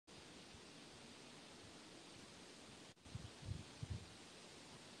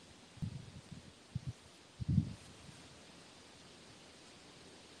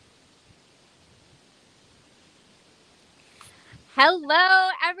Hello,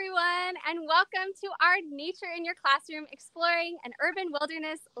 everyone, and welcome to our Nature in Your Classroom Exploring an Urban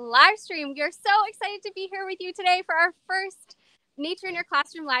Wilderness live stream. We are so excited to be here with you today for our first Nature in Your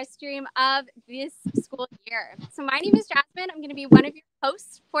Classroom live stream of this school year. So my name is Jasmine. I'm going to be one of your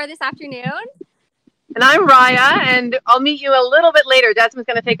hosts for this afternoon. And I'm Raya, and I'll meet you a little bit later. Jasmine's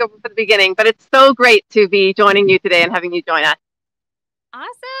going to take over for the beginning, but it's so great to be joining you today and having you join us.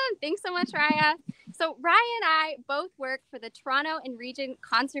 Awesome. Thanks so much, Raya. So Raya and I both work for the Toronto and Region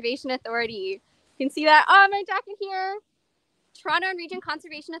Conservation Authority. You can see that on my jacket here. Toronto and Region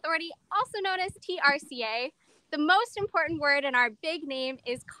Conservation Authority, also known as TRCA. The most important word in our big name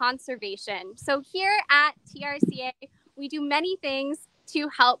is conservation. So here at TRCA, we do many things to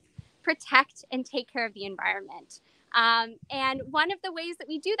help protect and take care of the environment. And one of the ways that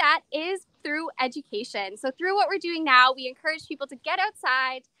we do that is through education. So through what we're doing now, we encourage people to get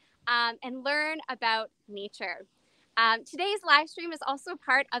outside and learn about nature. Today's live stream is also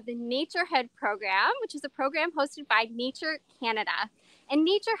part of the Naturehood program, which is a program hosted by Nature Canada. And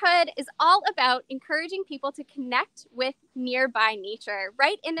Naturehood is all about encouraging people to connect with nearby nature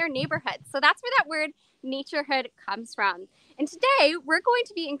right in their neighborhoods. So that's where that word Naturehood comes from. And today we're going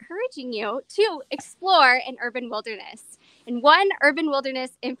to be encouraging you to explore an urban wilderness, and one urban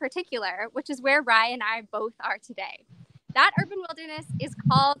wilderness in particular, which is where Ryan and I both are today. That urban wilderness is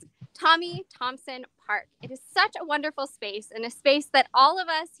called Tommy Thompson Park. It is such a wonderful space, and a space that all of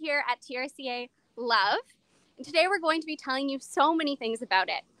us here at TRCA love. And today we're going to be telling you so many things about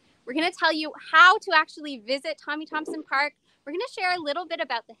it. We're going to tell you how to actually visit Tommy Thompson Park. We're going to share a little bit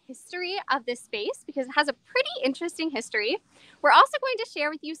about the history of this space because it has a pretty interesting history. We're also going to share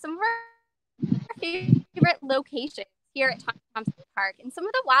with you some of our favorite locations here at Tommy Thompson Park and some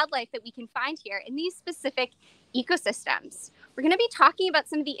of the wildlife that we can find here in these specific ecosystems. We're going to be talking about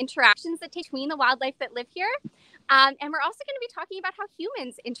some of the interactions that take between the wildlife that live here. And we're also going to be talking about how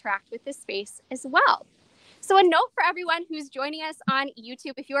humans interact with this space as well. So a note for everyone who's joining us on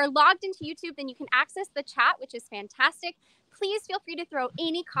YouTube, if you are logged into YouTube, then you can access the chat, which is fantastic. Please feel free to throw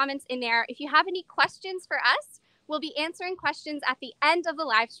any comments in there. If you have any questions for us, we'll be answering questions at the end of the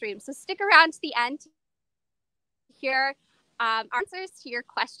live stream. So stick around to the end to hear answers to your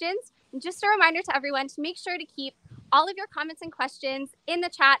questions. And just a reminder to everyone to make sure to keep all of your comments and questions in the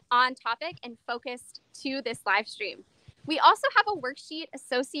chat on topic and focused to this live stream. We also have a worksheet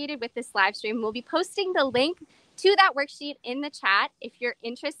associated with this live stream. We'll be posting the link to that worksheet in the chat if you're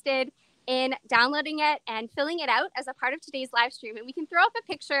interested in downloading it and filling it out as a part of today's live stream. And we can throw up a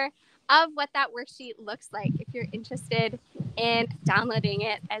picture of what that worksheet looks like if you're interested in downloading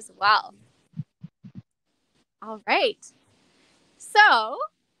it as well. All right. So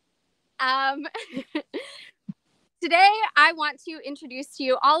today I want to introduce to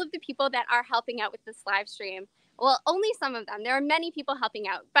you all of the people that are helping out with this live stream. Well, only some of them. There are many people helping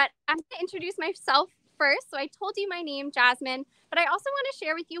out, but I'm going to introduce myself first. So I told you my name, Jasmine, but I also want to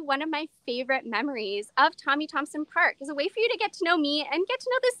share with you one of my favorite memories of Tommy Thompson Park as a way for you to get to know me and get to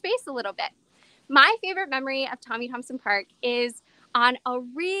know this space a little bit. My favorite memory of Tommy Thompson Park is on a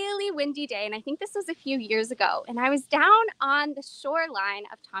really windy day, and I think this was a few years ago, and I was down on the shoreline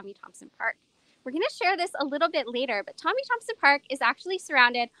of Tommy Thompson Park. We're going to share this a little bit later, but Tommy Thompson Park is actually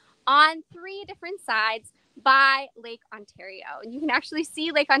surrounded on 3 different sides by Lake Ontario. And you can actually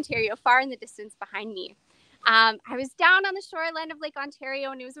see Lake Ontario far in the distance behind me. I was down on the shoreline of Lake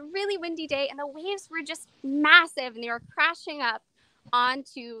Ontario, and it was a really windy day, and the waves were just massive, and they were crashing up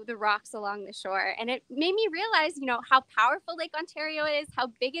onto the rocks along the shore. And it made me realize, how powerful Lake Ontario is, how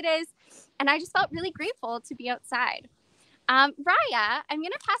big it is, and I just felt really grateful to be outside. Raya, I'm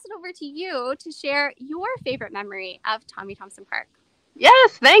going to pass it over to you to share your favorite memory of Tommy Thompson Park.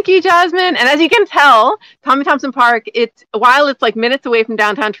 Yes, thank you, Jasmine. And as you can tell, Tommy Thompson Park, while it's like minutes away from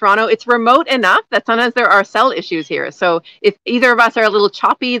downtown Toronto, it's remote enough that sometimes there are cell issues here. So if either of us are a little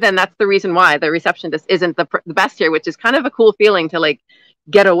choppy, then that's the reason why the reception just isn't the best here, which is kind of a cool feeling to like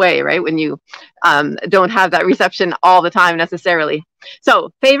get away, right? When you don't have that reception all the time necessarily.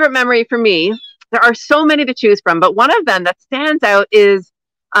 So favorite memory for me, there are so many to choose from, but one of them that stands out is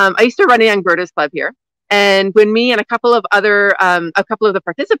I used to run a Young Birders Club here. And when me and a couple of the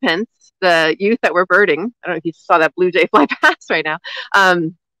participants, the youth that were birding, I don't know if you saw that blue jay fly past right now,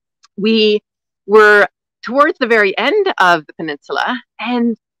 we were towards the very end of the peninsula,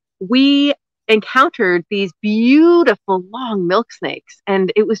 and we encountered these beautiful long milk snakes.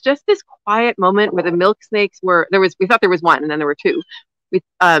 And it was just this quiet moment where the milk snakes we thought there was one, and then there were 2.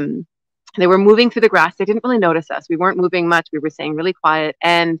 They were moving through the grass. They didn't really notice us. We weren't moving much. We were staying really quiet,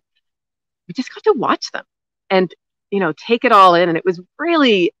 and we just got to watch them. And take it all in. And it was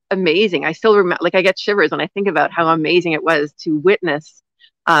really amazing. I still remember, like, I get shivers when I think about how amazing it was to witness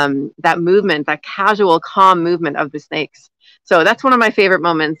that movement, that casual, calm movement of the snakes. So that's one of my favorite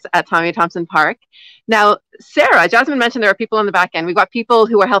moments at Tommy Thompson Park. Now, Sarah, Jasmine mentioned there are people on the back end. We've got people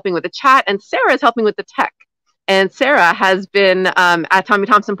who are helping with the chat, and Sarah is helping with the tech. And Sarah has been at Tommy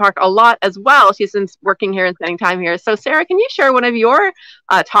Thompson Park a lot as well. She's been working here and spending time here. So Sarah, can you share one of your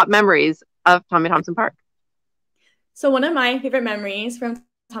top memories of Tommy Thompson Park? So one of my favorite memories from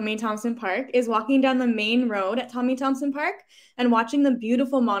Tommy Thompson Park is walking down the main road at Tommy Thompson Park and watching the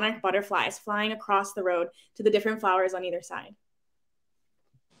beautiful monarch butterflies flying across the road to the different flowers on either side.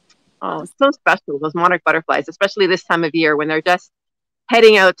 Oh, so special, those monarch butterflies, especially this time of year when they're just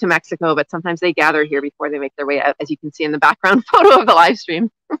heading out to Mexico, but sometimes they gather here before they make their way out, as you can see in the background photo of the live stream.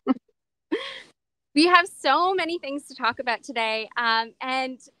 We have so many things to talk about today.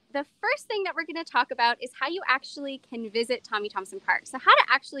 And the first thing that we're going to talk about is how you actually can visit Tommy Thompson Park. So how to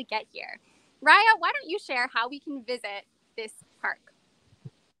actually get here. Raya, why don't you share how we can visit this park?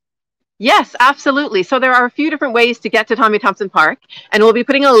 Yes, absolutely. So there are a few different ways to get to Tommy Thompson Park, and we'll be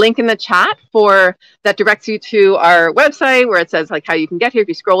putting a link in the chat for that directs you to our website where it says like how you can get here. If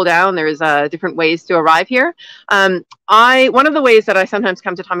you scroll down, there's different ways to arrive here. One of the ways that I sometimes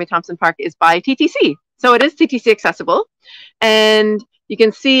come to Tommy Thompson Park is by TTC. So it is TTC accessible, and you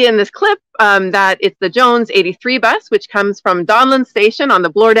can see in this clip that it's the Jones 83 bus, which comes from Donlan Station on the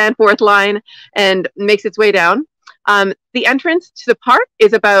Bloor Danforth line and makes its way down. The entrance to the park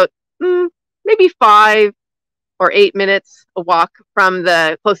is about maybe 5 or 8 minutes a walk from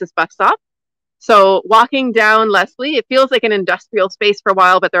the closest bus stop. So walking down Leslie, it feels like an industrial space for a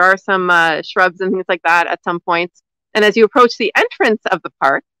while, but there are some shrubs and things like that at some points. And as you approach the entrance of the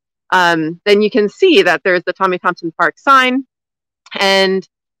park, then you can see that there's the Tommy Thompson Park sign. And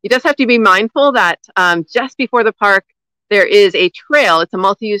you just have to be mindful that just before the park, there is a trail. It's a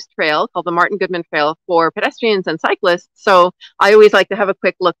multi-use trail called the Martin Goodman Trail for pedestrians and cyclists. So I always like to have a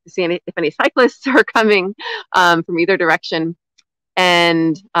quick look to see if any cyclists are coming from either direction.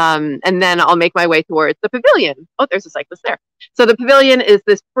 And then I'll make my way towards the pavilion. Oh, there's a cyclist there. So the pavilion is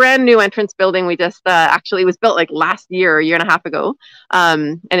this brand new entrance building. We just actually, it was built like last year, a year and a half ago.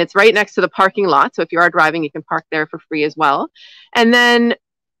 And it's right next to the parking lot. So if you are driving, you can park there for free as well. And then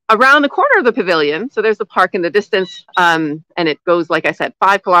around the corner of the pavilion, so there's the park in the distance, and it goes, like I said,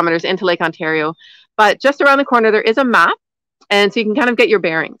 5 kilometers into Lake Ontario. But just around the corner, there is a map, and so you can kind of get your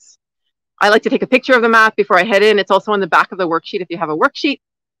bearings. I like to take a picture of the map before I head in. It's also on the back of the worksheet if you have a worksheet.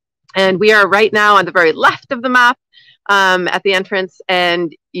 And we are right now on the very left of the map at the entrance,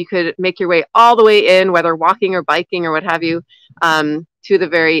 and you could make your way all the way in, whether walking or biking or what have you, to the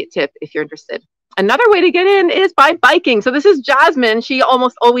very tip if you're interested. Another way to get in is by biking. So this is Jasmine. She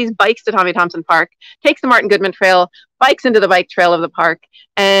almost always bikes to Tommy Thompson Park, takes the Martin Goodman Trail, bikes into the bike trail of the park,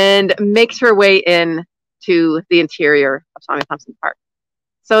 and makes her way in to the interior of Tommy Thompson Park.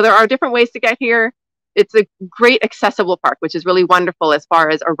 So there are different ways to get here. It's a great accessible park, which is really wonderful as far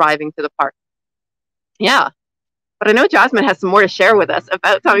as arriving to the park. Yeah, but I know Jasmine has some more to share with us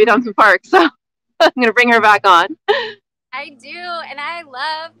about Tommy Thompson Park, so I'm going to bring her back on. I do, and I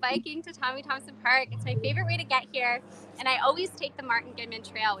love biking to Tommy Thompson Park. It's my favorite way to get here, and I always take the Martin Goodman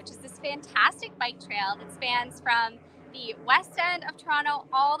Trail, which is this fantastic bike trail that spans from the west end of Toronto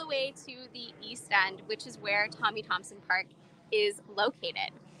all the way to the east end, which is where Tommy Thompson Park is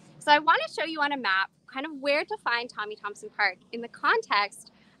located. So I want to show you on a map kind of where to find Tommy Thompson Park in the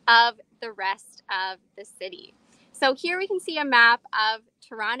context of the rest of the city. So here we can see a map of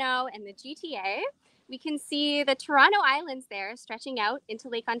Toronto and the GTA. We can see the Toronto Islands there stretching out into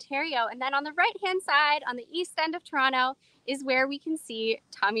Lake Ontario. And then on the right-hand side, on the east end of Toronto, is where we can see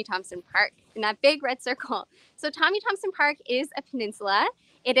Tommy Thompson Park in that big red circle. So Tommy Thompson Park is a peninsula.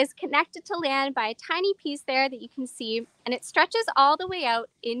 It is connected to land by a tiny piece there that you can see, and it stretches all the way out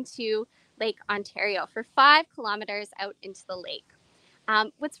into Lake Ontario for 5 kilometers out into the lake.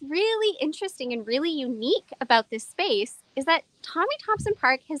 What's really interesting and really unique about this space is that Tommy Thompson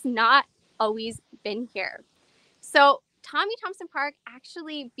Park has not always been here. So Tommy Thompson Park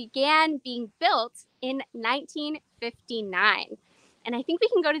actually began being built in 1959. And I think we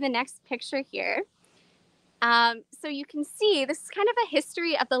can go to the next picture here. So you can see this is kind of a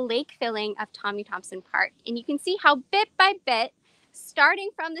history of the lake filling of Tommy Thompson Park. And you can see how bit by bit, starting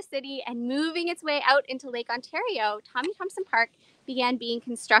from the city and moving its way out into Lake Ontario, Tommy Thompson Park began being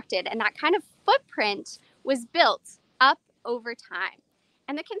constructed. And that kind of footprint was built up over time.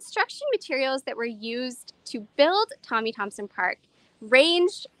 And the construction materials that were used to build Tommy Thompson Park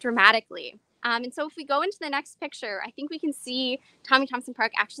ranged dramatically. And so if we go into the next picture, I think we can see Tommy Thompson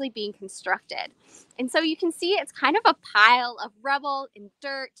Park actually being constructed. And so you can see it's kind of a pile of rubble and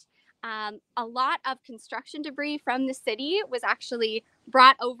dirt. A lot of construction debris from the city was actually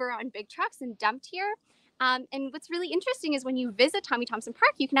brought over on big trucks and dumped here. And what's really interesting is when you visit Tommy Thompson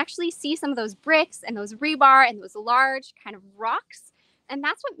Park, you can actually see some of those bricks and those rebar and those large kind of rocks. And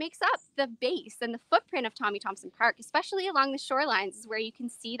that's what makes up the base and the footprint of Tommy Thompson Park, especially along the shorelines, is where you can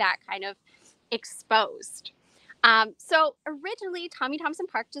see that kind of exposed. So originally, Tommy Thompson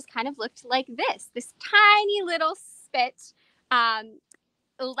Park just kind of looked like this tiny little spit,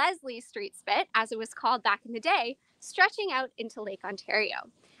 Leslie Street spit, as it was called back in the day, stretching out into Lake Ontario.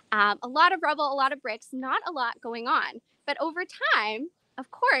 A lot of rubble, a lot of bricks, not a lot going on. But over time,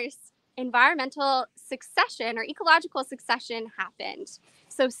 of course, environmental succession or ecological succession happened.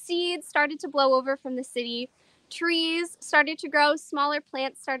 So seeds started to blow over from the city, trees started to grow, smaller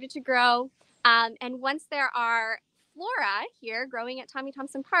plants started to grow. And once there are flora here growing at Tommy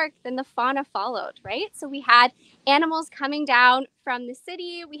Thompson Park, then the fauna followed, right? So we had animals coming down from the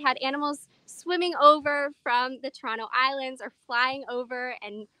city. We had animals swimming over from the Toronto Islands or flying over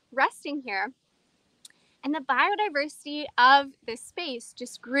and resting here. And the biodiversity of this space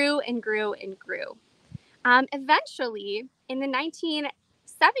just grew and grew and grew. Eventually, in the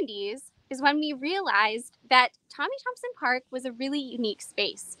 1970s, is when we realized that Tommy Thompson Park was a really unique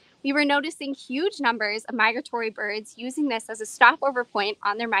space. We were noticing huge numbers of migratory birds using this as a stopover point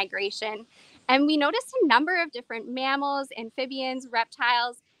on their migration. And we noticed a number of different mammals, amphibians,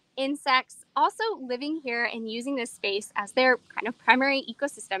 reptiles, insects also living here and using this space as their kind of primary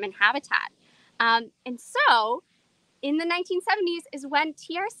ecosystem and habitat. And so in the 1970s is when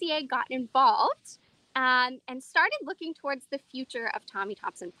TRCA got involved and started looking towards the future of Tommy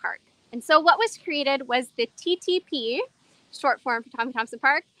Thompson Park. And so what was created was the TTP, short form for Tommy Thompson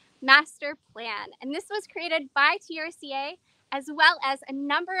Park, Master Plan. And this was created by TRCA as well as a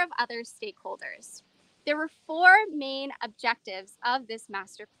number of other stakeholders. There were 4 main objectives of this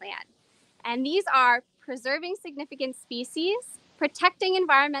master plan. And these are preserving significant species, protecting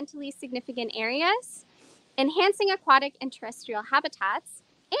environmentally significant areas, enhancing aquatic and terrestrial habitats,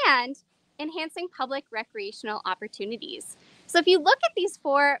 and enhancing public recreational opportunities. So if you look at these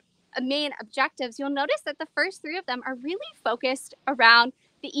 4 main objectives, you'll notice that the first 3 of them are really focused around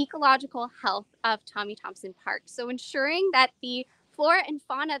the ecological health of Tommy Thompson Park. So ensuring that the flora and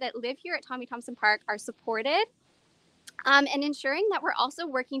fauna that live here at Tommy Thompson Park are supported, and ensuring that we're also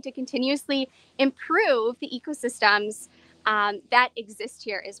working to continuously improve the ecosystems that exist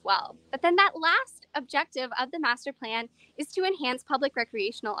here as well. But then that last objective of the master plan is to enhance public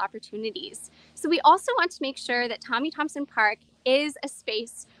recreational opportunities. So we also want to make sure that Tommy Thompson Park is a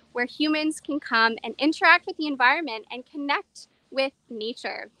space where humans can come and interact with the environment and connect with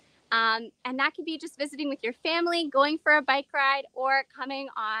nature. And that could be just visiting with your family, going for a bike ride, or coming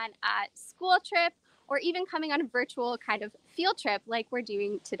on a school trip, or even coming on a virtual kind of field trip like we're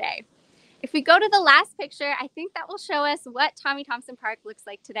doing today. If we go to the last picture, I think that will show us what Tommy Thompson Park looks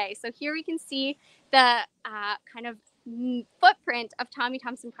like today. So here we can see the kind of footprint of Tommy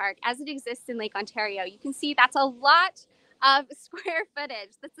Thompson Park as it exists in Lake Ontario. You can see that's a lot of square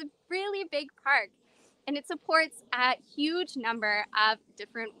footage. That's a really big park. And it supports a huge number of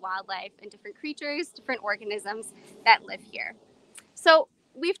different wildlife and different creatures, different organisms that live here. So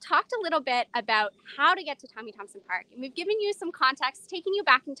we've talked a little bit about how to get to Tommy Thompson Park, and we've given you some context, taking you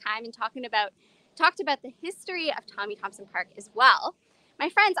back in time and talked about the history of Tommy Thompson Park as well. My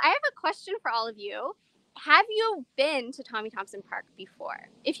friends, I have a question for all of you. Have you been to Tommy Thompson Park before?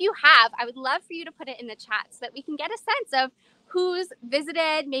 If you have, I would love for you to put it in the chat so that we can get a sense of who's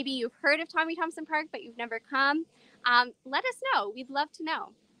visited. Maybe you've heard of Tommy Thompson Park, but you've never come. Let us know. We'd love to know.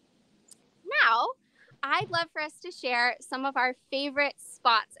 Now, I'd love for us to share some of our favorite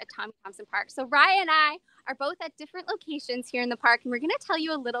spots at Tommy Thompson Park. So Raya and I are both at different locations here in the park, and we're going to tell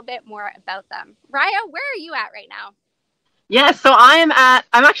you a little bit more about them. Raya, where are you at right now? Yes, so I'm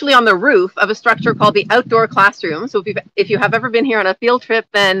actually on the roof of a structure called the Outdoor Classroom. So if you have ever been here on a field trip,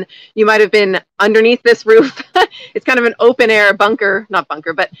 then you might have been underneath this roof. It's kind of an open air bunker, not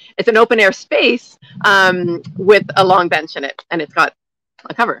bunker, but it's an open air space with a long bench in it, and it's got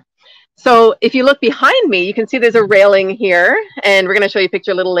a cover. So if you look behind me, you can see there's a railing here, and we're going to show you a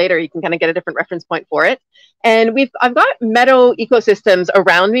picture a little later. You can kind of get a different reference point for it. And I've got meadow ecosystems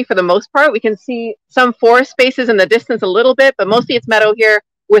around me for the most part. We can see some forest spaces in the distance a little bit, but mostly it's meadow here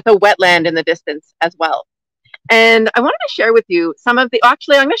with a wetland in the distance as well. And I wanted to share with you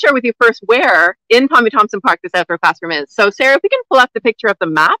actually, I'm going to share with you first where in Tommy Thompson Park this outdoor classroom is. So Sarah, if we can pull up the picture of the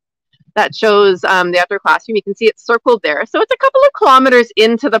map that shows the outdoor classroom, you can see it's circled there. So it's a couple of kilometers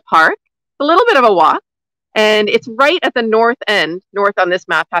into the park. a little bit of a walk, and it's right at the north end. North on this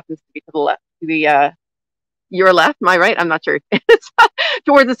map happens to be to the left. Your left, my right, I'm not sure. It's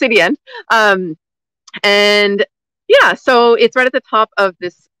towards the city end. And yeah, so it's right at the top of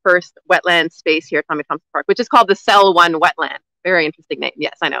this first wetland space here at Tommy Thompson Park, which is called the Cell 1 wetland. Very interesting name.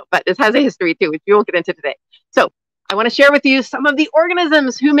 Yes, I know, but this has a history too, which we won't get into today. So I want to share with you some of the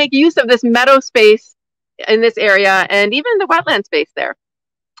organisms who make use of this meadow space in this area and even the wetland space there.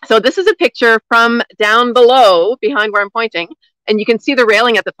 So this is a picture from down below, behind where I'm pointing, and you can see the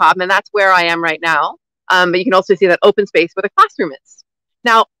railing at the top, and that's where I am right now. But you can also see that open space where the classroom is.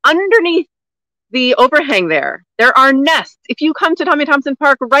 Now, underneath the overhang there are nests. If you come to Tommy Thompson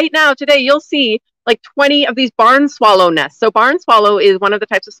Park right now today, you'll see like 20 of these barn swallow nests. So barn swallow is one of the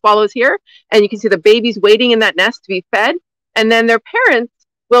types of swallows here, and you can see the babies waiting in that nest to be fed, and then their parents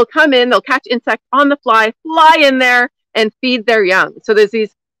will come in, they'll catch insects on the fly in there, and feed their young. So there's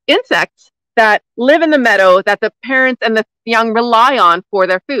these insects that live in the meadow that the parents and the young rely on for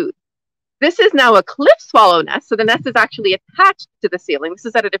their food. This is now a cliff swallow nest, so the nest is actually attached to the ceiling. This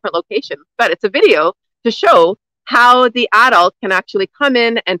is at a different location, but it's a video to show how the adult can actually come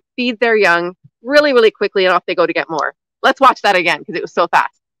in and feed their young really, really quickly, and off they go to get more. Let's watch that again because it was so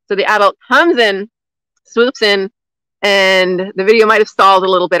fast. So the adult comes in, swoops in, and the video might have stalled a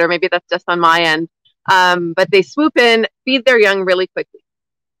little bit, or maybe that's just on my end, but they swoop in, feed their young really quickly.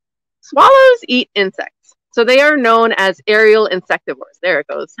 Swallows eat insects. So they are known as aerial insectivores. There it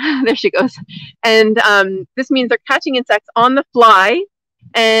goes. There she goes. And this means they're catching insects on the fly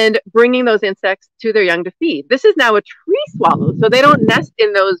and bringing those insects to their young to feed. This is now a tree swallow. So they don't nest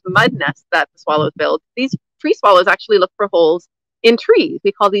in those mud nests that the swallows build. These tree swallows actually look for holes in trees.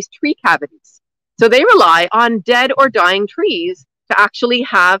 We call these tree cavities. So they rely on dead or dying trees to actually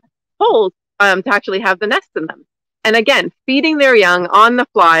have holes, to actually have the nests in them. And again, feeding their young on the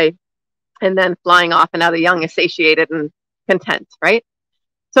fly and then flying off, and now the young is satiated and content, right?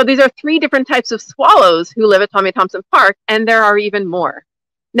 So these are 3 different types of swallows who live at Tommy Thompson Park, and there are even more.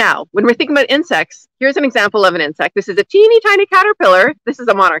 Now, when we're thinking about insects, here's an example of an insect. This is a teeny tiny caterpillar. This is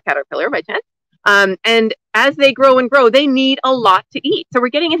a monarch caterpillar by chance. And as they grow and grow, they need a lot to eat. So we're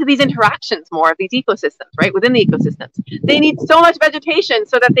getting into these interactions more of these ecosystems, right? Within the ecosystems. They need so much vegetation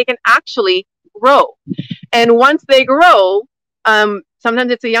so that they can actually grow. And once they grow,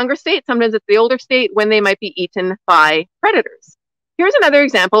 sometimes it's a younger state, sometimes it's the older state when they might be eaten by predators. Here's another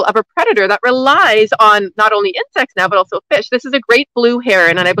example of a predator that relies on not only insects now, but also fish. This is a great blue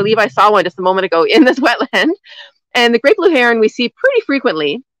heron, and I believe I saw one just a moment ago in this wetland. And the great blue heron we see pretty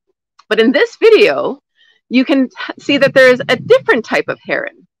frequently. But in this video, you can see that there is a different type of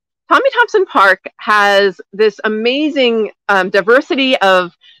heron. Tommy Thompson Park has this amazing diversity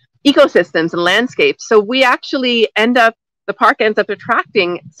of ecosystems and landscapes. So we actually the park ends up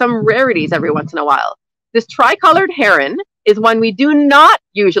attracting some rarities every once in a while. This tricolored heron is one we do not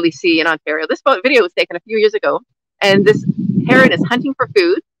usually see in Ontario. This video was taken a few years ago, and this heron is hunting for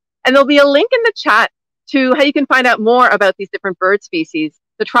food. And there'll be a link in the chat to how you can find out more about these different bird species.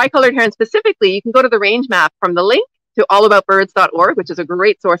 The tricolored heron specifically, you can go to the range map from the link to allaboutbirds.org, which is a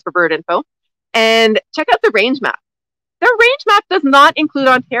great source for bird info, and check out the range map. Their range map does not include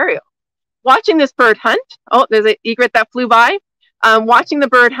Ontario. Watching this bird hunt, oh, there's an egret that flew by. Watching the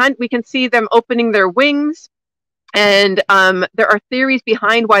bird hunt, we can see them opening their wings. And there are theories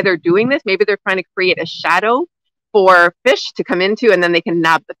behind why they're doing this. Maybe they're trying to create a shadow for fish to come into, and then they can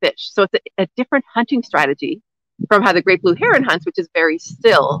nab the fish. So it's a different hunting strategy from how the great blue heron hunts, which is very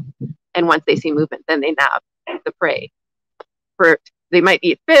still. And once they see movement, then they nab the prey. They might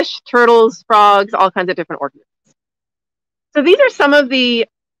eat fish, turtles, frogs, all kinds of different organisms. So these are some of the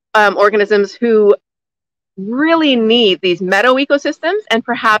organisms who really need these meadow ecosystems and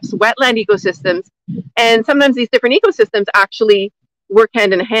perhaps wetland ecosystems. And sometimes these different ecosystems actually work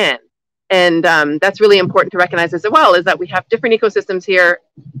hand in hand. And that's really important to recognize as well, is that we have different ecosystems here,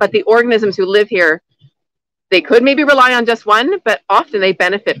 but the organisms who live here, they could maybe rely on just one, but often they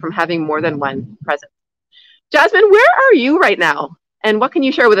benefit from having more than one present. Jasmine, where are you right now? And what can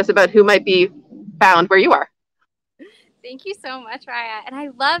you share with us about who might be found where you are? Thank you so much, Raya. And I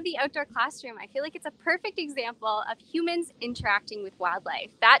love the outdoor classroom. I feel like it's a perfect example of humans interacting with wildlife.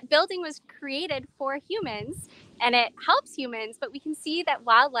 That building was created for humans and it helps humans, but we can see that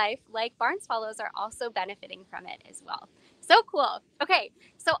wildlife like barn swallows are also benefiting from it as well. So cool. Okay,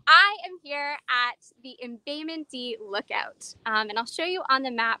 so I am here at the Embayment D Lookout, and I'll show you on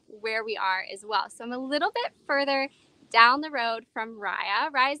the map where we are as well. So I'm a little bit further down the road from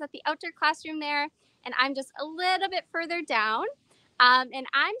Raya. Raya's at the outdoor classroom there, and I'm just a little bit further down. And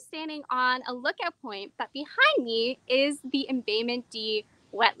I'm standing on a lookout point, but behind me is the Embayment D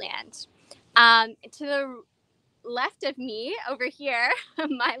wetland. To the left of me over here,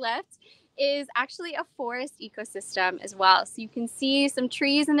 my left, is actually a forest ecosystem as well. So you can see some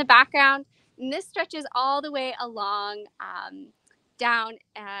trees in the background, and this stretches all the way along down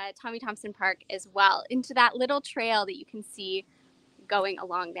Tommy Thompson Park as well, into that little trail that you can see going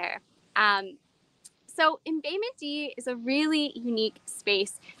along there. So Embayment D is a really unique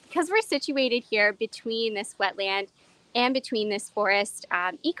space because we're situated here between this wetland and between this forest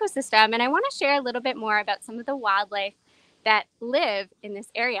ecosystem. And I want to share a little bit more about some of the wildlife that live in this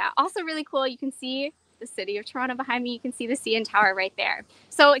area. Also really cool, you can see the city of Toronto behind me. You can see the CN Tower right there.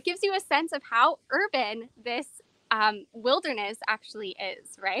 So it gives you a sense of how urban this wilderness actually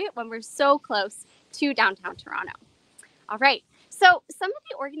is, right? When we're so close to downtown Toronto. All right. So some of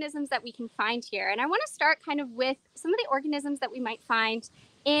the organisms that we can find here, and I want to start kind of with some of the organisms that we might find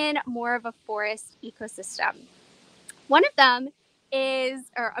in more of a forest ecosystem. One of them is,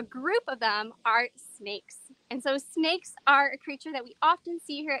 or a group of them are snakes. And so snakes are a creature that we often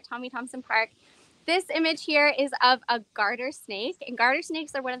see here at Tommy Thompson Park. This image here is of a garter snake, and garter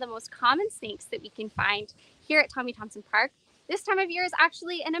snakes are one of the most common snakes that we can find here at Tommy Thompson Park. This time of year is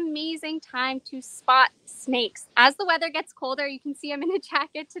actually an amazing time to spot snakes. As the weather gets colder, you can see I'm in a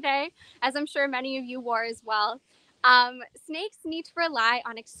jacket today, as I'm sure many of you wore as well. Snakes need to rely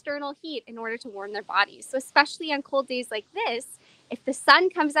on external heat in order to warm their bodies. So especially on cold days like this, if the sun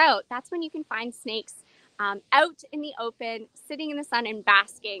comes out, that's when you can find snakes out in the open, sitting in the sun and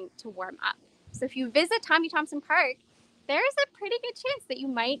basking to warm up. So if you visit Tommy Thompson Park, there's a pretty good chance that you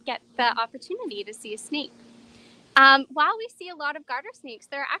might get the opportunity to see a snake. While we see a lot of garter snakes,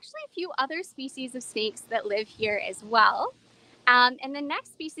 there are actually a few other species of snakes that live here as well. And the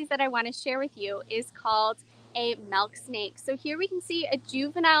next species that I want to share with you is called a milk snake. So here we can see a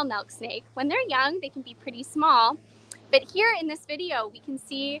juvenile milk snake. When they're young, they can be pretty small. But here in this video, we can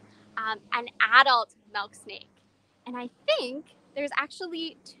see an adult milk snake. And I think there's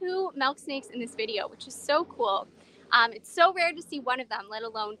actually 2 milk snakes in this video, which is so cool. It's so rare to see one of them, let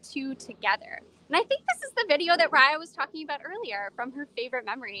alone 2 together. And I think this is the video that Raya was talking about earlier from her favorite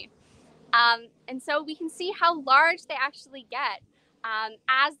memory. And so we can see how large they actually get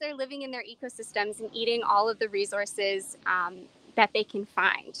as they're living in their ecosystems and eating all of the resources that they can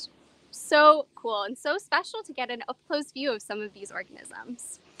find. So cool and so special to get an up-close view of some of these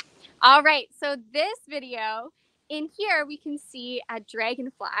organisms. All right, so this video, in here we can see a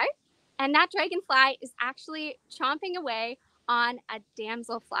dragonfly, and that dragonfly is actually chomping away on a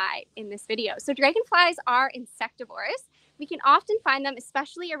damselfly in this video. So dragonflies are insectivores. We can often find them,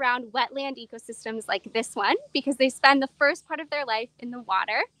 especially around wetland ecosystems like this one, because they spend the first part of their life in the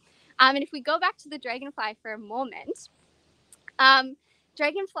water. And if we go back to the dragonfly for a moment,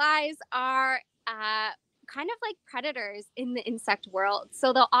 dragonflies are kind of like predators in the insect world.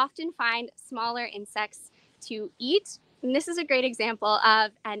 So they'll often find smaller insects to eat. And this is a great example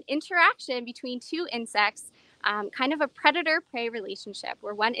of an interaction between 2 insects, kind of a predator-prey relationship,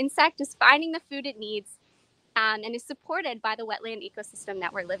 where one insect is finding the food it needs and is supported by the wetland ecosystem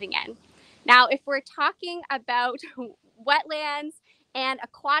that we're living in. Now, if we're talking about wetlands and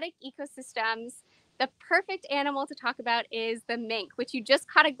aquatic ecosystems, the perfect animal to talk about is the mink, which you just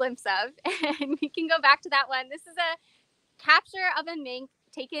caught a glimpse of. And we can go back to that one. This is a capture of a mink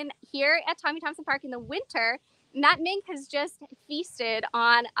taken here at Tommy Thompson Park in the winter. And that mink has just feasted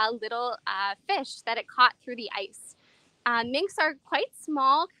on a little fish that it caught through the ice. Minks are quite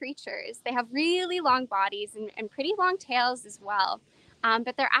small creatures. They have really long bodies and pretty long tails as well.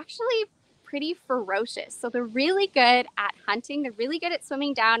 But they're actually pretty ferocious. So they're really good at hunting. They're really good at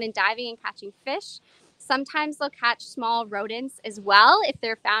swimming down and diving and catching fish. Sometimes they'll catch small rodents as well if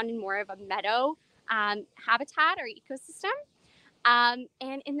they're found in more of a meadow habitat or ecosystem.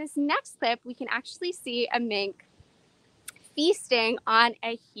 And in this next clip, we can actually see a mink feasting on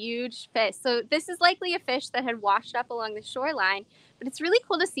a huge fish. So this is likely a fish that had washed up along the shoreline, but it's really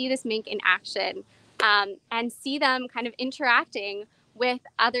cool to see this mink in action and see them kind of interacting with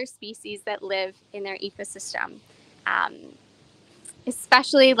other species that live in their ecosystem,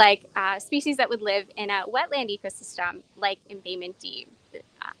 especially like species that would live in a wetland ecosystem like Embayment D.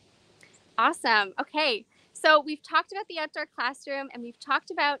 Awesome. Okay. So we've talked about the outdoor classroom and we've talked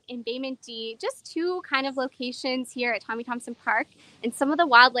about Embayment D, just 2 kind of locations here at Tommy Thompson Park and some of the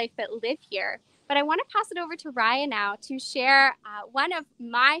wildlife that live here. But I want to pass it over to Raya now to share one of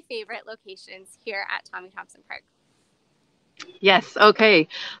my favorite locations here at Tommy Thompson Park. Yes, okay.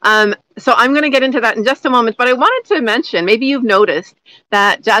 So I'm going to get into that in just a moment, but I wanted to mention, maybe you've noticed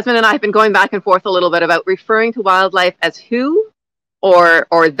that Jasmine and I have been going back and forth a little bit about referring to wildlife as who or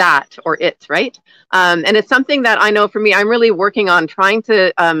that or it, right? And it's something that I know for me, I'm really working on trying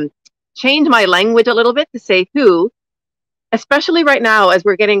to change my language a little bit to say who, especially right now as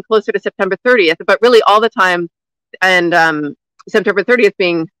we're getting closer to September 30th, but really all the time, and September 30th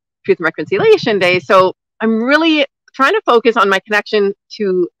being Truth and Reconciliation Day. So I'm really trying to focus on my connection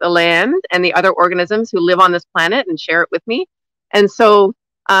to the land and the other organisms who live on this planet and share it with me. And so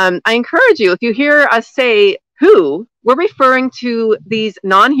I encourage you, if you hear us say who, we're referring to these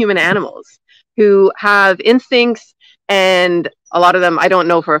non-human animals who have instincts, and a lot of them, I don't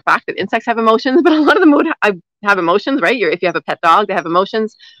know for a fact that insects have emotions, but a lot of them would have emotions, right? If you have a pet dog, they have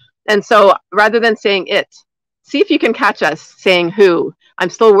emotions. And so rather than saying it, see if you can catch us saying who. I'm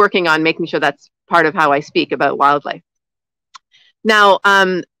still working on making sure that's part of how I speak about wildlife. Now,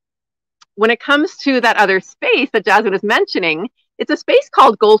 when it comes to that other space that Jasmine was mentioning, it's a space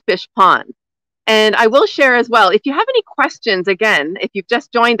called Goldfish Pond. And I will share as well, if you have any questions, again, if you've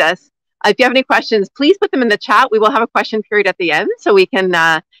just joined us, if you have any questions, please put them in the chat. We will have a question period at the end, so we can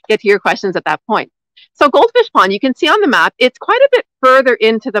get to your questions at that point. So Goldfish Pond, you can see on the map, it's quite a bit further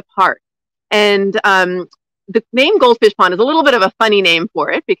into the park. And the name Goldfish Pond is a little bit of a funny name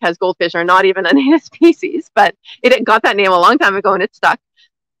for it, because goldfish are not even a native species, but it got that name a long time ago and it stuck.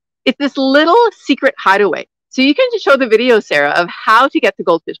 It's this little secret hideaway. So you can just show the video, Sarah, of how to get to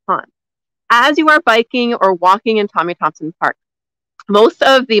Goldfish Pond. As you are biking or walking in Tommy Thompson Park, most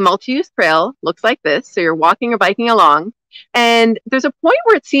of the multi-use trail looks like this. So you're walking or biking along, and there's a point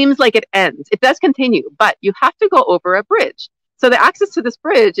where it seems like it ends. It does continue, but you have to go over a bridge. So the access to this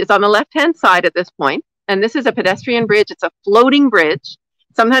bridge is on the left-hand side at this point, and this is a pedestrian bridge. It's a floating bridge.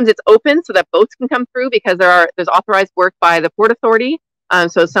 Sometimes it's open so that boats can come through, because there's authorized work by the Port Authority.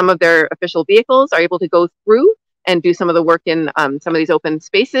 So some of their official vehicles are able to go through and do some of the work in some of these open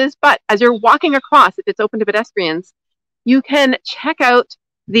spaces. But as you're walking across, if it's open to pedestrians, you can check out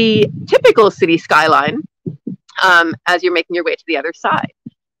the typical city skyline as you're making your way to the other side.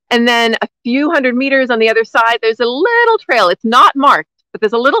 And then a few hundred meters on the other side, there's a little trail. It's not marked, but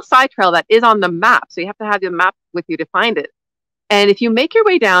there's a little side trail that is on the map. So you have to have your map with you to find it. And if you make your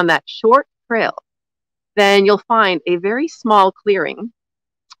way down that short trail, then you'll find a very small clearing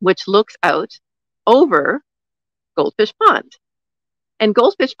which looks out over Goldfish Pond. And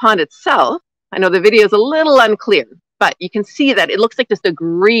Goldfish Pond itself, I know the video is a little unclear, but you can see that it looks like just a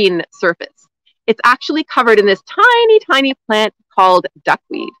green surface. It's actually covered in this tiny, tiny plant called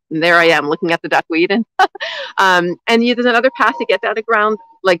duckweed. And there I am looking at the duckweed. And there's another path to get down to ground,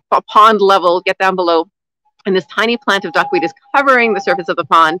 like pond level, get down below. And this tiny plant of duckweed is covering the surface of the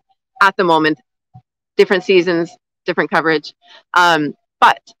pond at the moment. Different seasons, different coverage.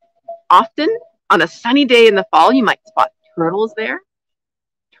 But often on a sunny day in the fall, you might spot turtles there.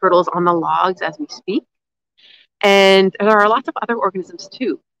 Turtles on the logs as we speak. And there are lots of other organisms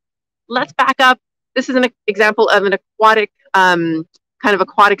too. Let's back up. This is an example of an aquatic, kind of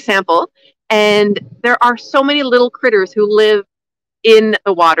aquatic sample. And there are so many little critters who live in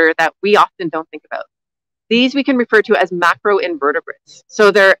the water that we often don't think about. These we can refer to as macroinvertebrates.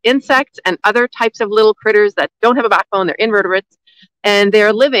 So they're insects and other types of little critters that don't have a backbone. They're invertebrates, and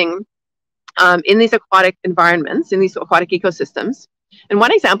they're living in these aquatic environments, in these aquatic ecosystems. And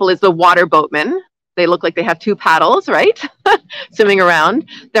one example is the water boatman. They look like they have two paddles, right? Swimming around.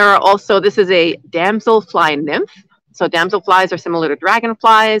 There are also, this is a damselfly nymph. So damselflies are similar to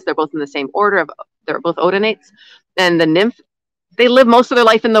dragonflies. They're both in the same order. They're both odonates. And the nymph, they live most of their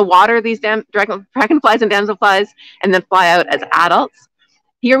life in the water, these dragonflies and damselflies, and then fly out as adults.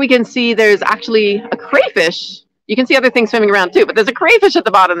 Here we can see there's actually a crayfish. You can see other things swimming around too, but there's a crayfish at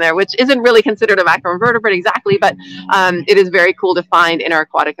the bottom there, which isn't really considered a macroinvertebrate exactly, but it is very cool to find in our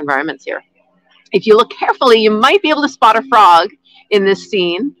aquatic environments here. If you look carefully, you might be able to spot a frog in this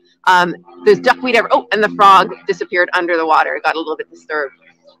scene. There's duckweed oh, and the frog disappeared under the water. It got a little bit disturbed.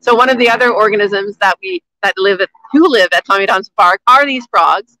 So one of the other organisms who live at Tommy Thompson Park are these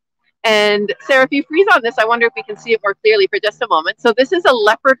frogs. And Sarah, if you freeze on this, I wonder if we can see it more clearly for just a moment. So this is a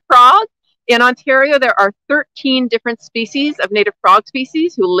leopard frog. In Ontario, there are 13 different species of native frog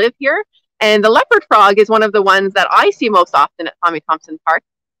species who live here. And the leopard frog is one of the ones that I see most often at Tommy Thompson Park.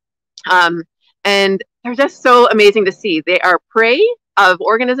 And they're just so amazing to see. They are prey of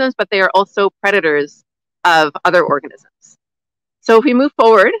organisms, but they are also predators of other organisms. So if we move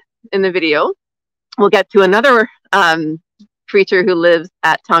forward in the video, we'll get to another creature who lives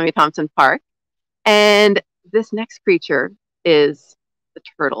at Tommy Thompson Park. And this next creature is the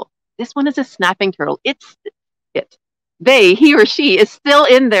turtle. This one is a snapping turtle. He or she is still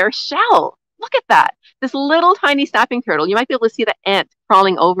in their shell. Look at that. This little tiny snapping turtle. You might be able to see the ant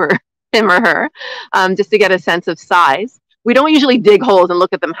crawling over him or her, just to get a sense of size. we don't usually dig holes and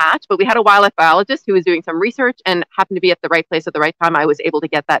look at them hatch, but we had a wildlife biologist who was doing some research and happened to be at the right place at the right time. I was able to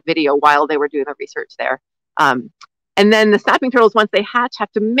get that video while they were doing the research there. And then the snapping turtles, once they hatch,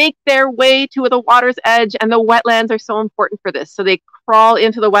 have to make their way to the water's edge, and the wetlands are so important for this. So they crawl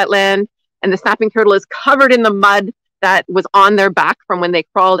into the wetland, and the snapping turtle is covered in the mud that was on their back from when they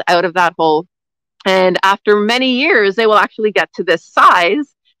crawled out of that hole. And after many years, they will actually get to this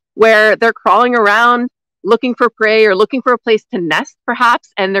size where they're crawling around looking for prey or looking for a place to nest,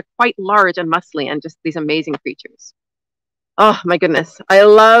 perhaps, and they're quite large and muscly and just these amazing creatures. Oh, my goodness. I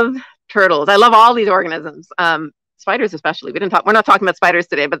love turtles. I love all these organisms. Spiders especially. We're not talking about spiders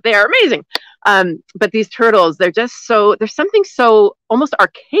today, but they are amazing. But these turtles, they're just so, there's something so almost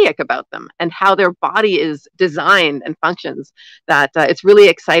archaic about them and how their body is designed and functions that it's really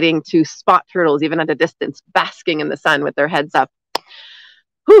exciting to spot turtles even at a distance, basking in the sun with their heads up.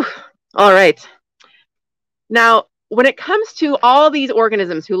 Whew. All right. Now, when it comes to all these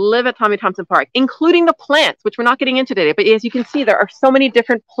organisms who live at Tommy Thompson Park, including the plants, which we're not getting into today, but as you can see, there are so many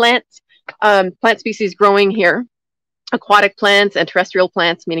different plant species growing here. Aquatic plants and terrestrial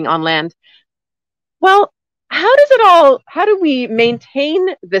plants, meaning on land. Well, how do we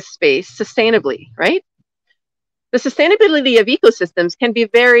maintain this space sustainably, right? The sustainability of ecosystems can be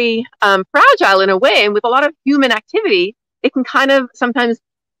very fragile in a way, and with a lot of human activity, it can kind of sometimes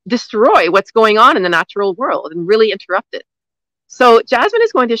destroy what's going on in the natural world and really interrupt it. So Jasmine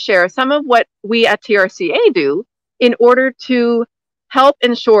is going to share some of what we at TRCA do in order to help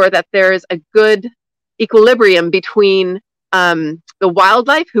ensure that there's a good equilibrium between the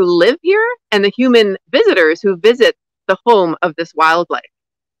wildlife who live here and the human visitors who visit the home of this wildlife.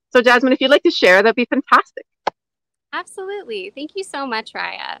 So Jasmine, if you'd like to share, that'd be fantastic. Absolutely. Thank you so much,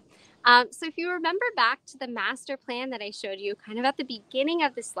 Raya. So if you remember back to the master plan that I showed you kind of at the beginning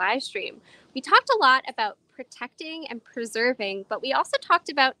of this live stream, we talked a lot about protecting and preserving, but we also talked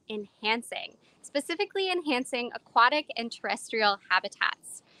about enhancing, specifically enhancing aquatic and terrestrial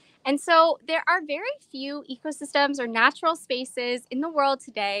habitats. And so there are very few ecosystems or natural spaces in the world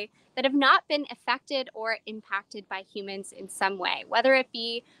today that have not been affected or impacted by humans in some way, whether it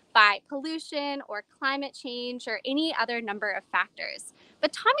be by pollution or climate change or any other number of factors.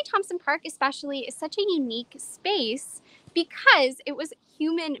 But Tommy Thompson Park especially is such a unique space because it was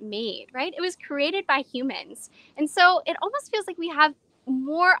human made, right? It was created by humans. And so it almost feels like we have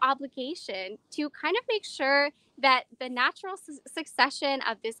more obligation to kind of make sure that the natural succession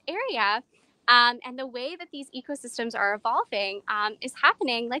of this area and the way that these ecosystems are evolving is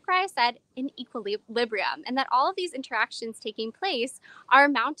happening, like Raya said, in equilibrium, and that all of these interactions taking place are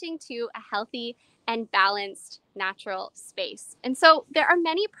amounting to a healthy and balanced natural space. And so there are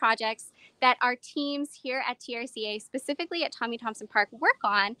many projects that our teams here at TRCA, specifically at Tommy Thompson Park, work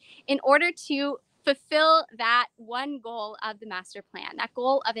on in order to fulfill that one goal of the master plan, that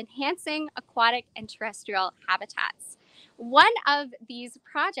goal of enhancing aquatic and terrestrial habitats. One of these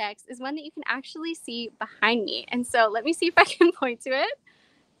projects is one that you can actually see behind me. And so let me see if I can point to it.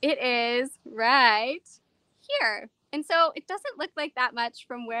 It is right here. And so it doesn't look like that much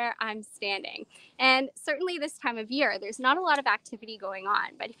from where I'm standing. And certainly this time of year, there's not a lot of activity going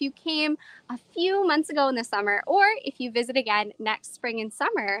on. But if you came a few months ago in the summer, or if you visit again next spring and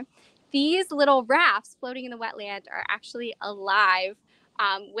summer, these little rafts floating in the wetland are actually alive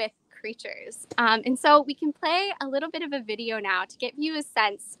with creatures. And so we can play a little bit of a video now to give you a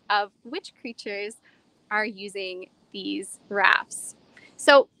sense of which creatures are using these rafts.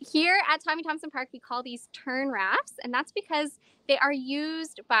 So here at Tommy Thompson Park, we call these tern rafts, and that's because they are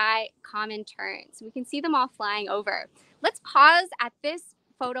used by common terns. We can see them all flying over. Let's pause at this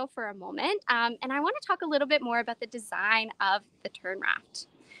photo for a moment, and I want to talk a little bit more about the design of the tern raft.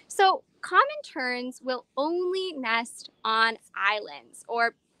 So common terns will only nest on islands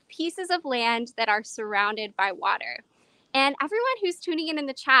or pieces of land that are surrounded by water. And everyone who's tuning in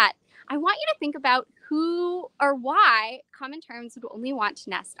the chat, I want you to think about who or why common terns would only want to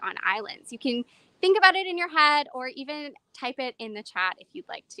nest on islands. You can think about it in your head or even type it in the chat if you'd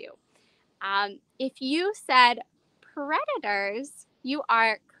like to. If you said predators, you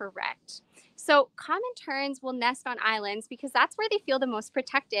are correct. So common terns will nest on islands because that's where they feel the most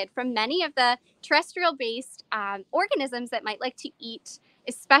protected from many of the terrestrial-based organisms that might like to eat,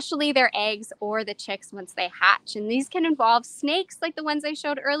 especially their eggs or the chicks once they hatch. And these can involve snakes like the ones I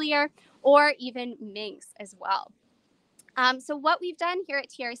showed earlier, or even minks as well. So what we've done here at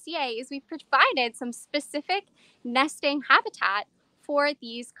TRCA is we've provided some specific nesting habitat for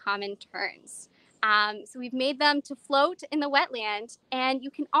these common terns. So we've made them to float in the wetland, and you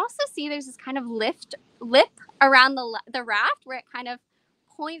can also see there's this kind of lip around the raft where it kind of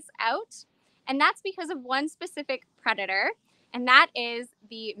points out. And that's because of one specific predator, and that is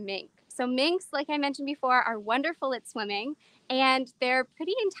the mink. So minks, like I mentioned before, are wonderful at swimming, and they're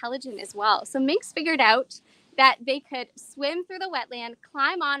pretty intelligent as well. So minks figured out that they could swim through the wetland,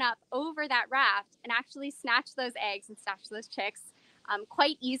 climb on up over that raft, and actually snatch those eggs and snatch those chicks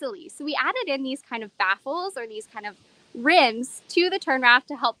quite easily. So we added in these kind of baffles, or these kind of rims, to the tern raft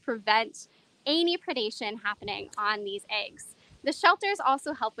to help prevent any predation happening on these eggs. The shelters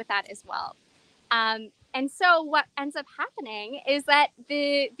also help with that as well. And so what ends up happening is that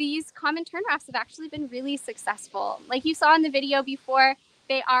these common tern rafts have actually been really successful. Like you saw in the video before,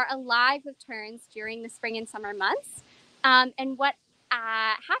 they are alive with terns during the spring and summer months. And what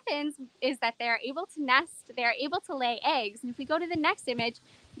happens is that they're able to nest, they're able to lay eggs. And if we go to the next image,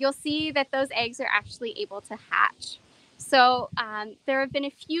 you'll see that those eggs are actually able to hatch. So there have been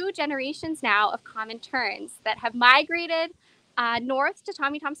a few generations now of common terns that have migrated north to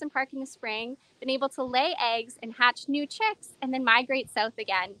Tommy Thompson Park in the spring, been able to lay eggs and hatch new chicks, and then migrate south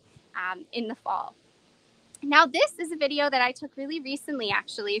again in the fall. Now, this is a video that I took really recently,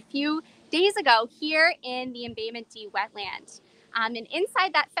 actually, a few days ago here in the Embayment D wetland. And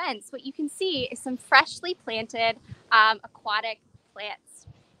inside that fence, what you can see is some freshly planted aquatic plants.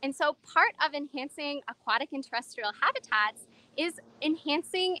 And so part of enhancing aquatic and terrestrial habitats is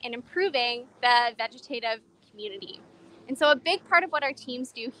enhancing and improving the vegetative community. And so a big part of what our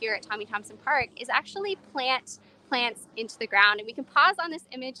teams do here at Tommy Thompson Park is actually plant plants into the ground. And we can pause on this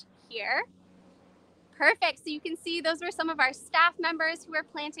image here. Perfect. So you can see those were some of our staff members who were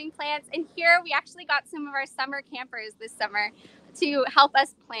planting plants. And here we actually got some of our summer campers this summer to help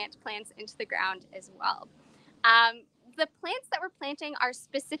us plant plants into the ground as well. The plants that we're planting are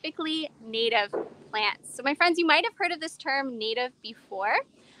specifically native plants. So my friends, you might have heard of this term native before.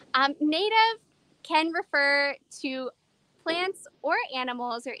 Native can refer to plants or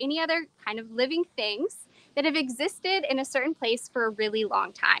animals or any other kind of living things that have existed in a certain place for a really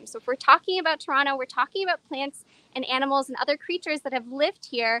long time. So if we're talking about Toronto, we're talking about plants and animals and other creatures that have lived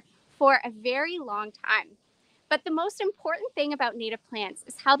here for a very long time. But the most important thing about native plants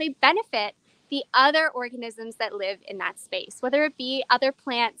is how they benefit the other organisms that live in that space, whether it be other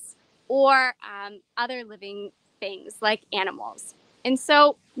plants or other living things like animals. And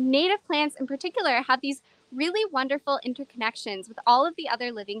so native plants in particular have these really wonderful interconnections with all of the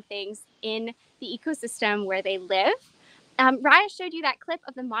other living things in the ecosystem where they live. Raya showed you that clip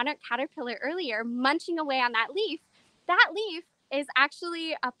of the monarch caterpillar earlier munching away on that leaf. That leaf is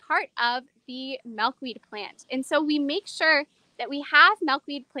actually a part of the milkweed plant. And so we make sure that we have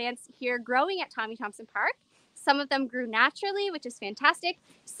milkweed plants here growing at Tommy Thompson Park. Some of them grew naturally, which is fantastic.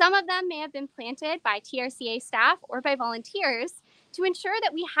 Some of them may have been planted by TRCA staff or by volunteers to ensure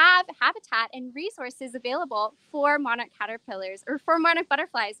that we have habitat and resources available for monarch caterpillars or for monarch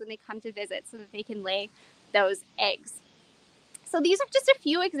butterflies when they come to visit so that they can lay those eggs. So these are just a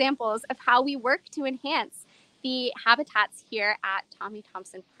few examples of how we work to enhance the habitats here at Tommy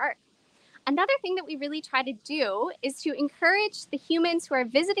Thompson Park. Another thing that we really try to do is to encourage the humans who are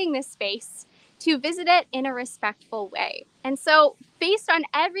visiting this space to visit it in a respectful way. And so based on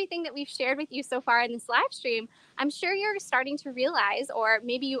everything that we've shared with you so far in this live stream, I'm sure you're starting to realize, or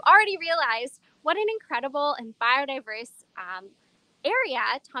maybe you already realized, what an incredible and biodiverse area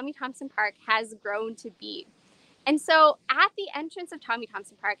Tommy Thompson Park has grown to be. And so at the entrance of Tommy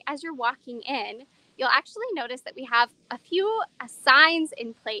Thompson Park, as you're walking in, you'll actually notice that we have a few signs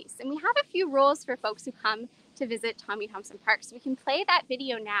in place, and we have a few rules for folks who come to visit Tommy Thompson Park. So we can play that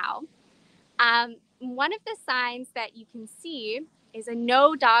video now. One of the signs that you can see is a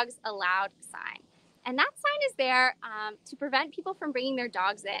no dogs allowed sign. And that sign is there to prevent people from bringing their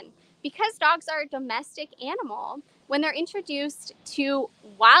dogs in. Because dogs are a domestic animal, when they're introduced to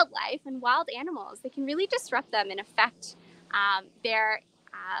wildlife and wild animals, they can really disrupt them and affect their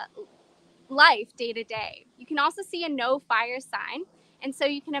life day to day. You can also see a no fire sign. And so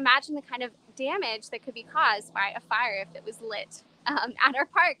you can imagine the kind of damage that could be caused by a fire if it was lit at our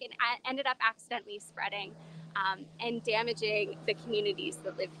park and ended up accidentally spreading and damaging the communities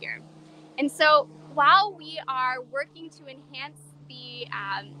that live here. And so while we are working to enhance the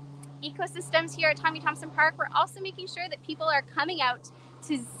ecosystems here at Tommy Thompson Park, we're also making sure that people are coming out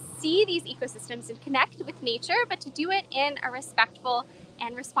to see these ecosystems and connect with nature, but to do it in a respectful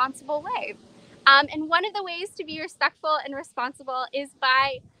and responsible way. And one of the ways to be respectful and responsible is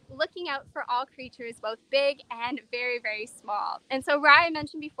by looking out for all creatures, both big and very, very small. And so Ryan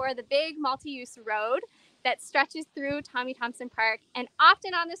mentioned before the big multi-use road that stretches through Tommy Thompson Park. And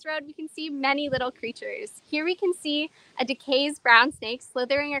often on this road, we can see many little creatures. Here we can see a DeKay's brown snake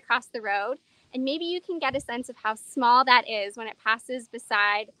slithering across the road. And maybe you can get a sense of how small that is when it passes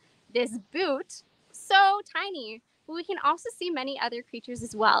beside this boot, so tiny. But we can also see many other creatures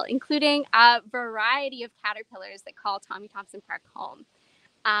as well, including a variety of caterpillars that call Tommy Thompson Park home.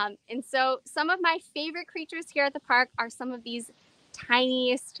 And so some of my favorite creatures here at the park are some of these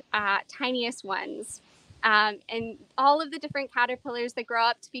tiniest ones. And all of the different caterpillars that grow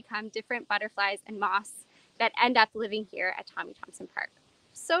up to become different butterflies and moths that end up living here at Tommy Thompson Park.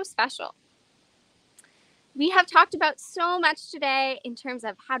 So special. We have talked about so much today in terms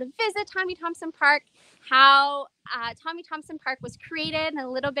of how to visit Tommy Thompson Park, how Tommy Thompson Park was created, and a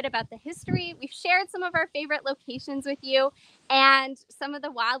little bit about the history. We've shared some of our favorite locations with you and some of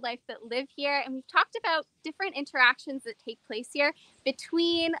the wildlife that live here. And we've talked about different interactions that take place here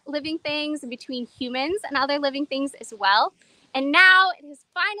between living things and between humans and other living things as well. And now it is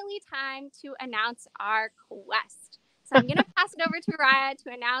finally time to announce our quest. So I'm going to pass it over to Raya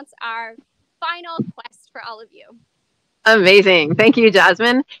to announce our final quest for all of you. Amazing. Thank you,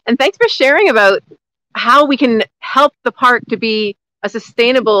 Jasmine. And thanks for sharing about how we can help the park to be a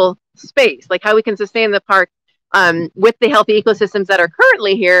sustainable space, like how we can sustain the park with the healthy ecosystems that are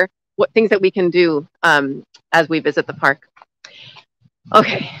currently here, what things that we can do as we visit the park.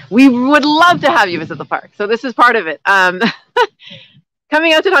 Okay, we would love to have you visit the park. So this is part of it.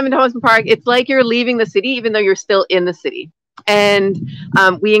 Coming out to Tommy Thompson Park, it's like you're leaving the city, even though you're still in the city. And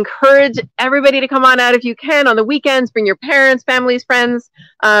we encourage everybody to come on out if you can on the weekends, bring your parents, families, friends,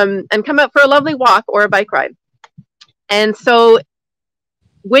 and come out for a lovely walk or a bike ride. And so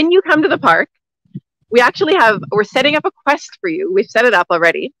when you come to the park, we're setting up a quest for you. We've set it up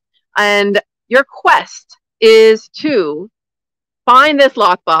already. And your quest is to find this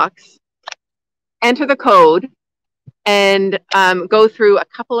lockbox, enter the code, and go through a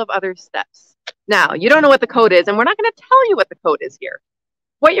couple of other steps. Now, you don't know what the code is, and we're not going to tell you what the code is here.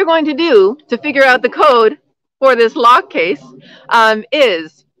 What you're going to do to figure out the code for this lock case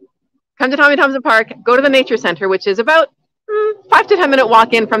is come to Tommy Thompson Park, go to the Nature Center, which is about 5 to 10 minute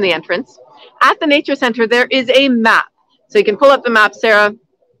walk in from the entrance. At the Nature Center, there is a map. So you can pull up the map, Sarah.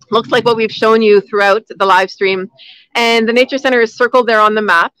 Looks like what we've shown you throughout the live stream. And the Nature Center is circled there on the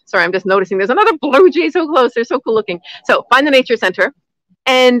map. Sorry, I'm just noticing there's another blue jay so close. They're so cool looking. So find the Nature Center.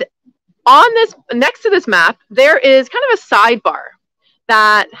 And on this, next to this map, there is kind of a sidebar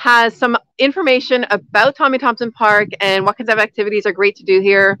that has some information about Tommy Thompson Park and what kinds of activities are great to do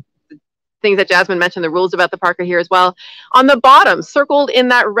here. Things that Jasmine mentioned, the rules about the park are here as well. On the bottom, circled in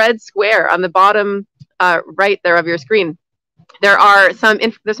that red square on the bottom right there of your screen, there's some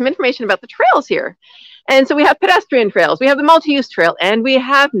information about the trails here. And so we have pedestrian trails, we have the multi-use trail, and we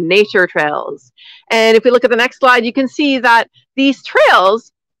have nature trails. And if we look at the next slide, you can see that these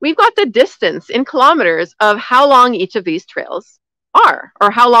trails, we've got the distance in kilometers of how long each of these trails are,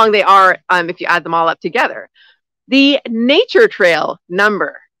 or how long they are if you add them all up together. The nature trail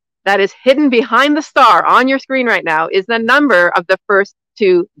number that is hidden behind the star on your screen right now is the number of the first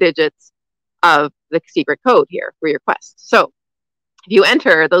 2 digits of the secret code here for your quest. So if you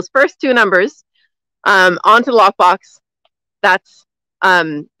enter those first 2 numbers onto the lockbox, that's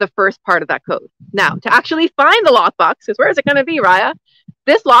the first part of that code. Now, to actually find the lockbox, because where is it going to be, Raya?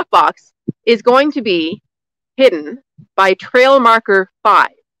 This lockbox is going to be hidden by trail marker 5.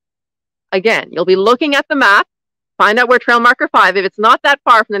 Again, you'll be looking at the map, find out where trail marker 5, if it's not that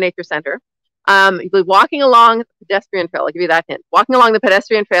far from the Nature Center, you'll be walking along the pedestrian trail. I'll give you that hint. Walking along the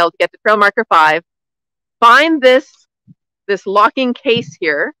pedestrian trail to get to trail marker 5, find this locking case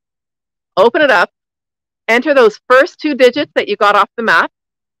here, open it up, enter those first 2 digits that you got off the map,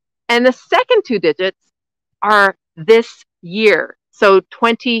 and the second 2 digits are this year. So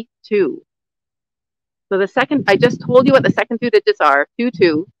 22. So the second, I just told you what the second 2 digits are,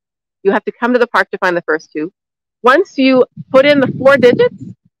 22. You have to come to the park to find the first 2. Once you put in the 4 digits,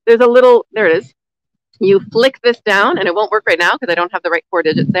 there's a little, there it is. You flick this down, and it won't work right now because I don't have the right 4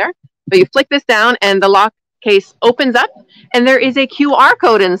 digits there. But you flick this down, and the lock case opens up, and there is a QR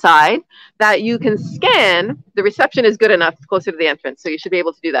code inside that you can scan. The reception is good enough closer to the entrance, so you should be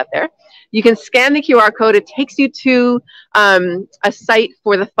able to do that there. You can scan the QR code. It takes you to a site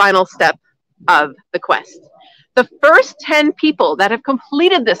for the final step of the quest. The first 10 people that have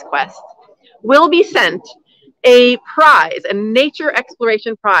completed this quest will be sent a prize, a nature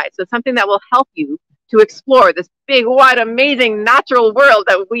exploration prize. So something that will help you to explore this big, wide, amazing natural world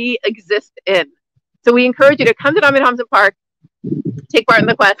that we exist in. So we encourage you to come to Tommy Thompson Park, take part in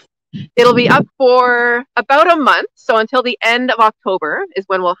the quest. It'll be up for about a month. So until the end of October is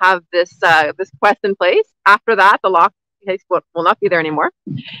when we'll have this quest in place. After that, the lock case will not be there anymore.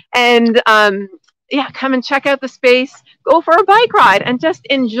 And yeah, come and check out the space, go for a bike ride, and just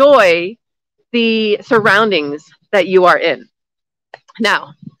enjoy the surroundings that you are in.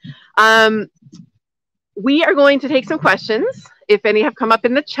 Now, We are going to take some questions, if any have come up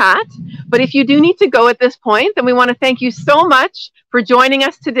in the chat. But if you do need to go at this point, then we want to thank you so much for joining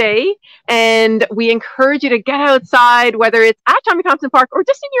us today. And we encourage you to get outside, whether it's at Tommy Thompson Park or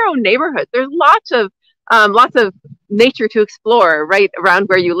just in your own neighborhood. There's lots of nature to explore right around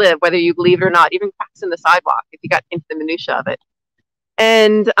where you live, whether you believe it or not, even cracks in the sidewalk if you got into the minutia of it.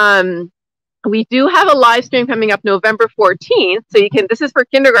 And we do have a live stream coming up November 14th. So this is for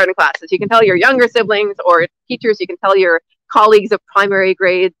kindergarten classes. You can tell your younger siblings or teachers, you can tell your colleagues of primary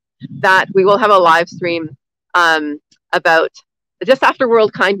grades that we will have a live stream about just after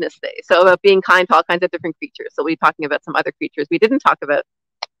World Kindness Day. So about being kind to all kinds of different creatures. So we'll be talking about some other creatures we didn't talk about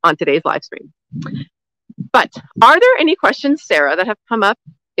on today's live stream. But are there any questions, Sarah, that have come up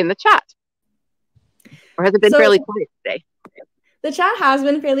in the chat? Or has it been fairly quiet today? The chat has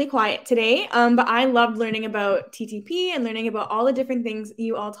been fairly quiet today, but I loved learning about TTP and learning about all the different things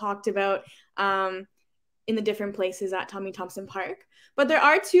you all talked about in the different places at Tommy Thompson Park. But there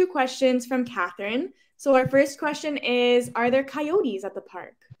are 2 questions from Catherine. So our first question is, are there coyotes at the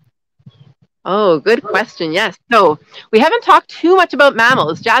park? Oh, good question. Yes. So we haven't talked too much about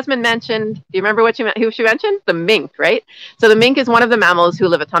mammals. Jasmine mentioned, do you remember who she mentioned? The mink, right? So the mink is one of the mammals who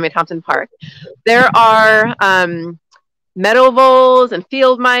live at Tommy Thompson Park. There are meadow voles and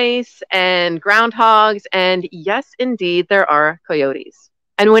field mice and groundhogs. And yes, indeed, there are coyotes.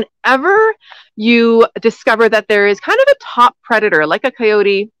 And whenever you discover that there is kind of a top predator, like a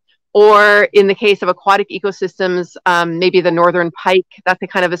coyote, or in the case of aquatic ecosystems, maybe the northern pike, that's a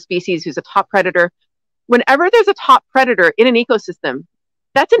kind of a species who's a top predator. Whenever there's a top predator in an ecosystem,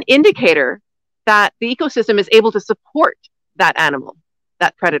 that's an indicator that the ecosystem is able to support that animal,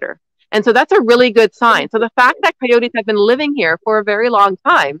 that predator. And so that's a really good sign. So the fact that coyotes have been living here for a very long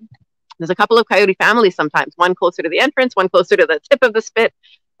time, there's a couple of coyote families sometimes, one closer to the entrance, one closer to the tip of the spit.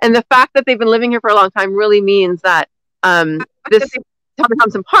 And the fact that they've been living here for a long time really means that this Tommy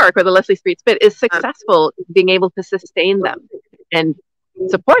Thompson Park or the Leslie Street Spit is successful in being able to sustain them and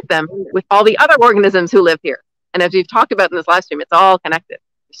support them with all the other organisms who live here. And as we've talked about in this live stream, it's all connected.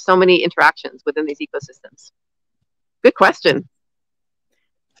 There's so many interactions within these ecosystems. Good question.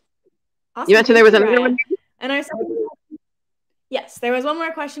 Awesome. You mentioned there was another one. And yes, there was one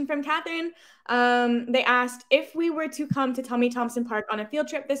more question from Catherine. They asked, if we were to come to Tommy Thompson Park on a field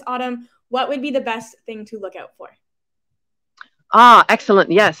trip this autumn, what would be the best thing to look out for? Ah,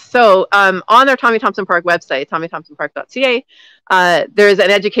 excellent. Yes. So on our Tommy Thompson Park website, tommythompsonpark.ca, there's an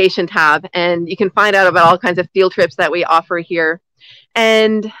education tab, and you can find out about all kinds of field trips that we offer here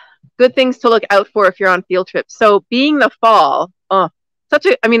and good things to look out for if you're on field trips. So being the fall,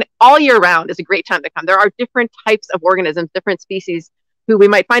 all year round is a great time to come. There are different types of organisms, different species who we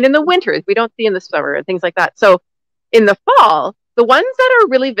might find in the winters we don't see in the summer and things like that. So in the fall, the ones that are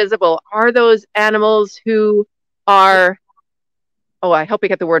really visible are those animals who are, I hope I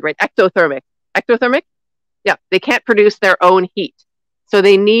get the word right, ectothermic. Ectothermic? Yeah, they can't produce their own heat. So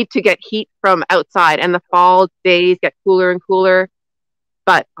they need to get heat from outside, and the fall days get cooler and cooler.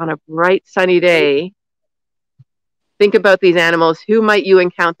 But on a bright sunny day, think about these animals. Who might you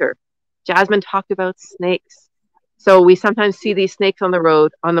encounter? Jasmine talked about snakes. So we sometimes see these snakes on the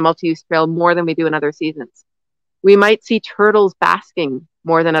road, on the multi-use trail, more than we do in other seasons. We might see turtles basking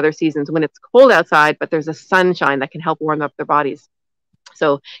more than other seasons when it's cold outside, but there's a sunshine that can help warm up their bodies.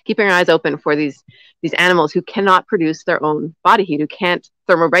 So keeping our eyes open for these animals who cannot produce their own body heat, who can't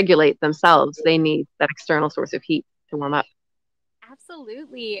thermoregulate themselves. They need that external source of heat to warm up.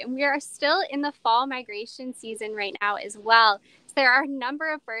 Absolutely. And we are still in the fall migration season right now as well. So there are a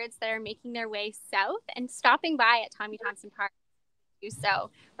number of birds that are making their way south and stopping by at Tommy Thompson Park. So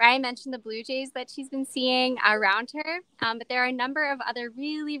Ryan mentioned the blue jays that she's been seeing around her, but there are a number of other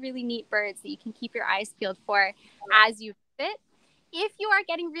really, really neat birds that you can keep your eyes peeled for as you visit. If you are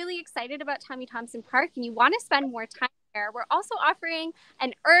getting really excited about Tommy Thompson Park and you want to spend more time there, we're also offering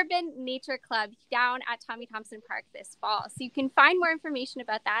an urban nature club down at Tommy Thompson Park this fall. So you can find more information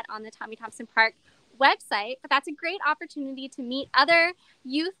about that on the Tommy Thompson Park website, but that's a great opportunity to meet other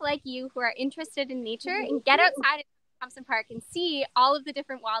youth like you who are interested in nature and get outside at Thompson Park and see all of the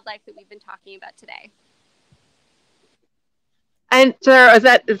different wildlife that we've been talking about today. And Sarah, is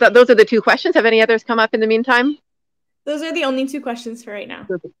that those are the 2 questions? Have any others come up in the meantime? Those are the only 2 questions for right now.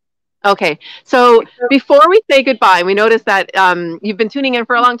 Okay, so before we say goodbye, we noticed that you've been tuning in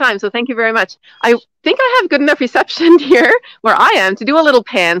for a long time, so thank you very much. I think I have good enough reception here where I am to do a little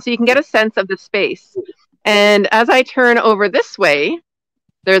pan so you can get a sense of the space. And as I turn over this way,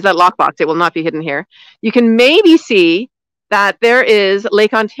 there's that lockbox. It will not be hidden here. You can maybe see that there is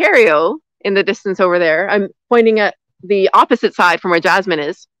Lake Ontario in the distance over there. I'm pointing at the opposite side from where Jasmine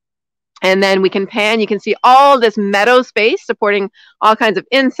is. And then we can pan, you can see all this meadow space supporting all kinds of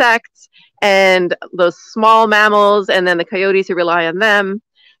insects and those small mammals, and then the coyotes who rely on them.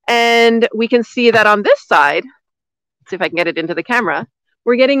 And we can see that on this side, see if I can get it into the camera,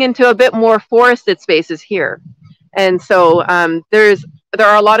 we're getting into a bit more forested spaces here. And so there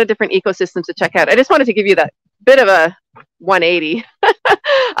are a lot of different ecosystems to check out. I just wanted to give you that bit of a 180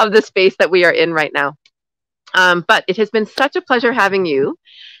 of the space that we are in right now. But it has been such a pleasure having you.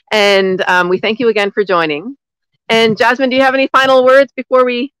 And we thank you again for joining. And Jasmine, do you have any final words before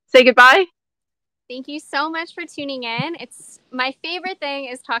we say goodbye? Thank you so much for tuning in. It's my favorite thing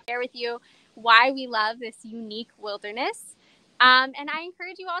is talking with you why we love this unique wilderness. And I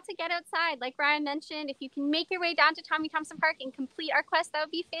encourage you all to get outside. Like Ryan mentioned, if you can make your way down to Tommy Thompson Park and complete our quest, that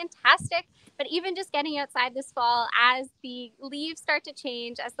would be fantastic. But even just getting outside this fall as the leaves start to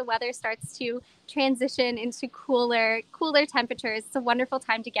change, as the weather starts to transition into cooler temperatures, it's a wonderful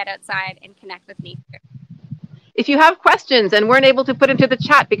time to get outside and connect with nature. If you have questions and weren't able to put into the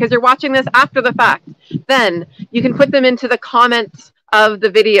chat because you're watching this after the fact, then you can put them into the comments of the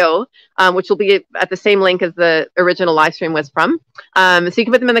video, which will be at the same link as the original live stream was from. So you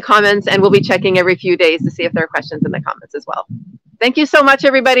can put them in the comments, and we'll be checking every few days to see if there are questions in the comments as well. Thank you so much,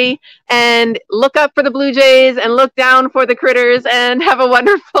 everybody. And look up for the blue jays and look down for the critters, and have a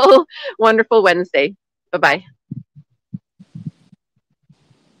wonderful, wonderful Wednesday. Bye-bye.